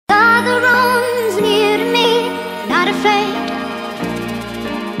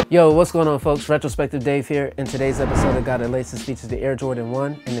Yo, what's going on, folks? Retrospective Dave here. In today's episode of Guided Laces features the Air Jordan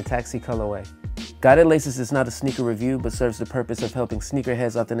 1 in the Taxi colorway. Guided Laces is not a sneaker review, but serves the purpose of helping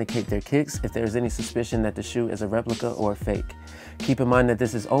sneakerheads authenticate their kicks if there is any suspicion that the shoe is a replica or a fake. Keep in mind that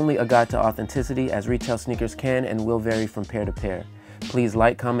this is only a guide to authenticity, as retail sneakers can and will vary from pair to pair. Please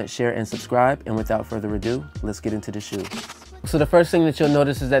like, comment, share, and subscribe. And without further ado, let's get into the shoe. So the first thing that you'll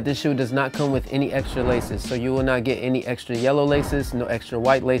notice is that this shoe does not come with any extra laces. So you will not get any extra yellow laces, no extra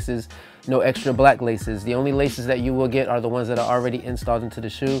white laces, no extra black laces. The only laces that you will get are the ones that are already installed into the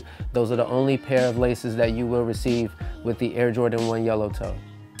shoe. Those are the only pair of laces that you will receive with the Air Jordan 1 yellow toe.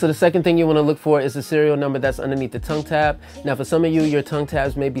 So the second thing you want to look for is the serial number that's underneath the tongue tab. Now for some of you, your tongue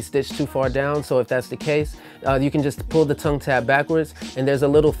tabs may be stitched too far down, so if that's the case, you can just pull the tongue tab backwards, and there's a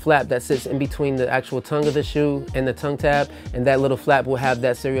little flap that sits in between the actual tongue of the shoe and the tongue tab, and that little flap will have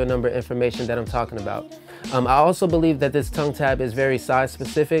that serial number information that I'm talking about. I also believe that this tongue tab is very size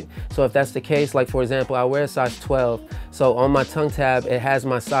specific, so if that's the case, like for example, I wear a size 12, so on my tongue tab it has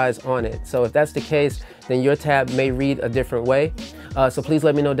my size on it. So if that's the case, then your tab may read a different way. So please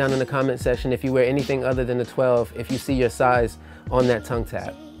let me know down in the comment section if you wear anything other than the 12, if you see your size on that tongue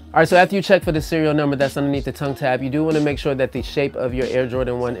tab. Alright, so after you check for the serial number that's underneath the tongue tab, you do want to make sure that the shape of your Air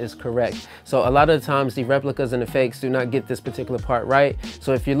Jordan 1 is correct. So a lot of the times the replicas and the fakes do not get this particular part right.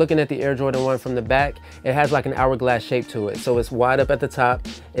 So if you're looking at the Air Jordan 1 from the back, it has like an hourglass shape to it. So it's wide up at the top,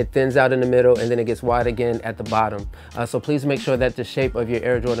 it thins out in the middle, and then it gets wide again at the bottom. So please make sure that the shape of your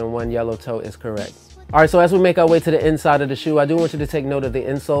Air Jordan 1 yellow toe is correct. Alright, so as we make our way to the inside of the shoe, I do want you to take note of the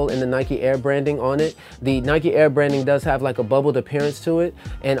insole and the Nike Air branding on it. The Nike Air branding does have like a bubbled appearance to it.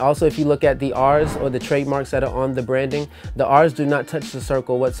 And also if you look at the R's or the trademarks that are on the branding, the R's do not touch the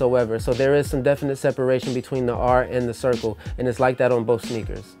circle whatsoever. So there is some definite separation between the R and the circle, and it's like that on both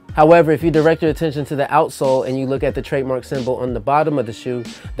sneakers. However, if you direct your attention to the outsole and you look at the trademark symbol on the bottom of the shoe,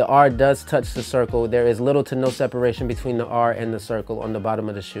 the R does touch the circle. There is little to no separation between the R and the circle on the bottom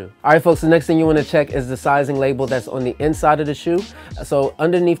of the shoe. All right, folks, the next thing you want to check is the sizing label that's on the inside of the shoe. So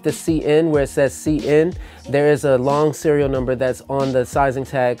underneath the CN, where it says CN, there is a long serial number that's on the sizing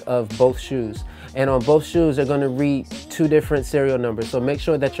tag of both shoes. And on both shoes, they're going to read two different serial numbers. So make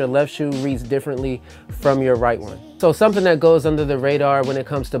sure that your left shoe reads differently from your right one. So something that goes under the radar when it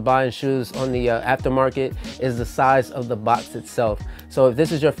comes to buying shoes on the aftermarket is the size of the box itself. So if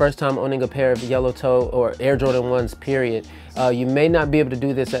this is your first time owning a pair of yellow toe or Air Jordan 1s, period, you may not be able to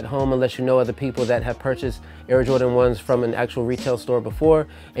do this at home unless you know other people that have purchased Air Jordan 1s from an actual retail store before,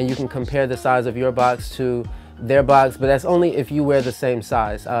 and you can compare the size of your box to their box, but that's only if you wear the same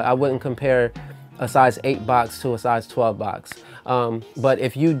size. I wouldn't compare a size 8 box to a size 12 box. But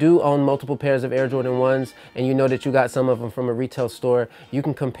if you do own multiple pairs of Air Jordan 1s and you know that you got some of them from a retail store, you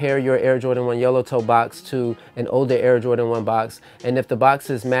can compare your Air Jordan 1 yellow toe box to an older Air Jordan 1 box. And if the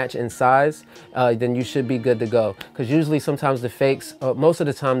boxes match in size, then you should be good to go. Because usually sometimes the fakes, most of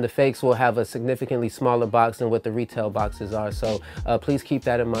the time the fakes will have a significantly smaller box than what the retail boxes are. So please keep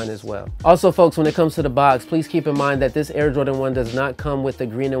that in mind as well. Also, folks, when it comes to the box, please keep in mind that this Air Jordan 1 does not come with the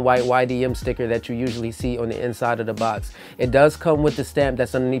green and white YDM sticker that you usually see on the inside of the box. It does come with the stamp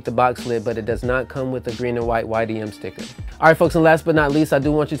that's underneath the box lid, but it does not come with the green and white YDM sticker. Alright, folks, and last but not least, I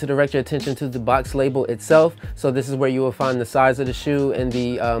do want you to direct your attention to the box label itself. So this is where you will find the size of the shoe and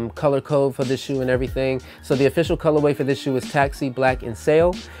the color code for this shoe and everything. So the official colorway for this shoe is Taxi, Black, and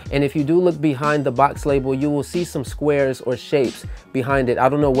Sail. And if you do look behind the box label, you will see some squares or shapes behind it. I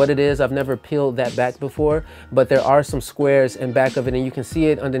don't know what it is. I've never peeled that back before, but there are some squares in back of it, and you can see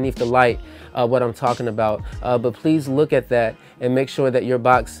it underneath the light, what I'm talking about. But please look at that and make sure that your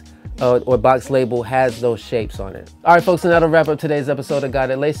box or box label has those shapes on it. All right, folks, and that'll wrap up today's episode of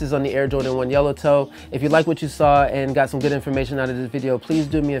Guided Laces on the Air Jordan 1 yellow toe. If you like what you saw and got some good information out of this video, please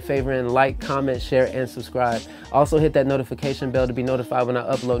do me a favor and like, comment, share, and subscribe. Also hit that notification bell to be notified when I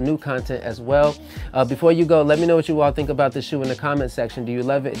upload new content as well. Before you go, let me know what you all think about this shoe in the comment section. Do you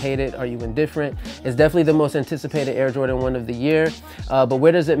love it, hate it, are you indifferent? It's definitely the most anticipated Air Jordan 1 of the year, but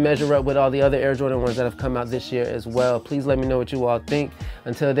where does it measure up with all the other Air Jordan 1s that have come out this year as well? Please let me know what you all think.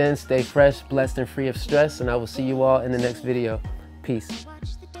 Until then, stay fresh, blessed, and free of stress, and I will see you all in the next video. Peace.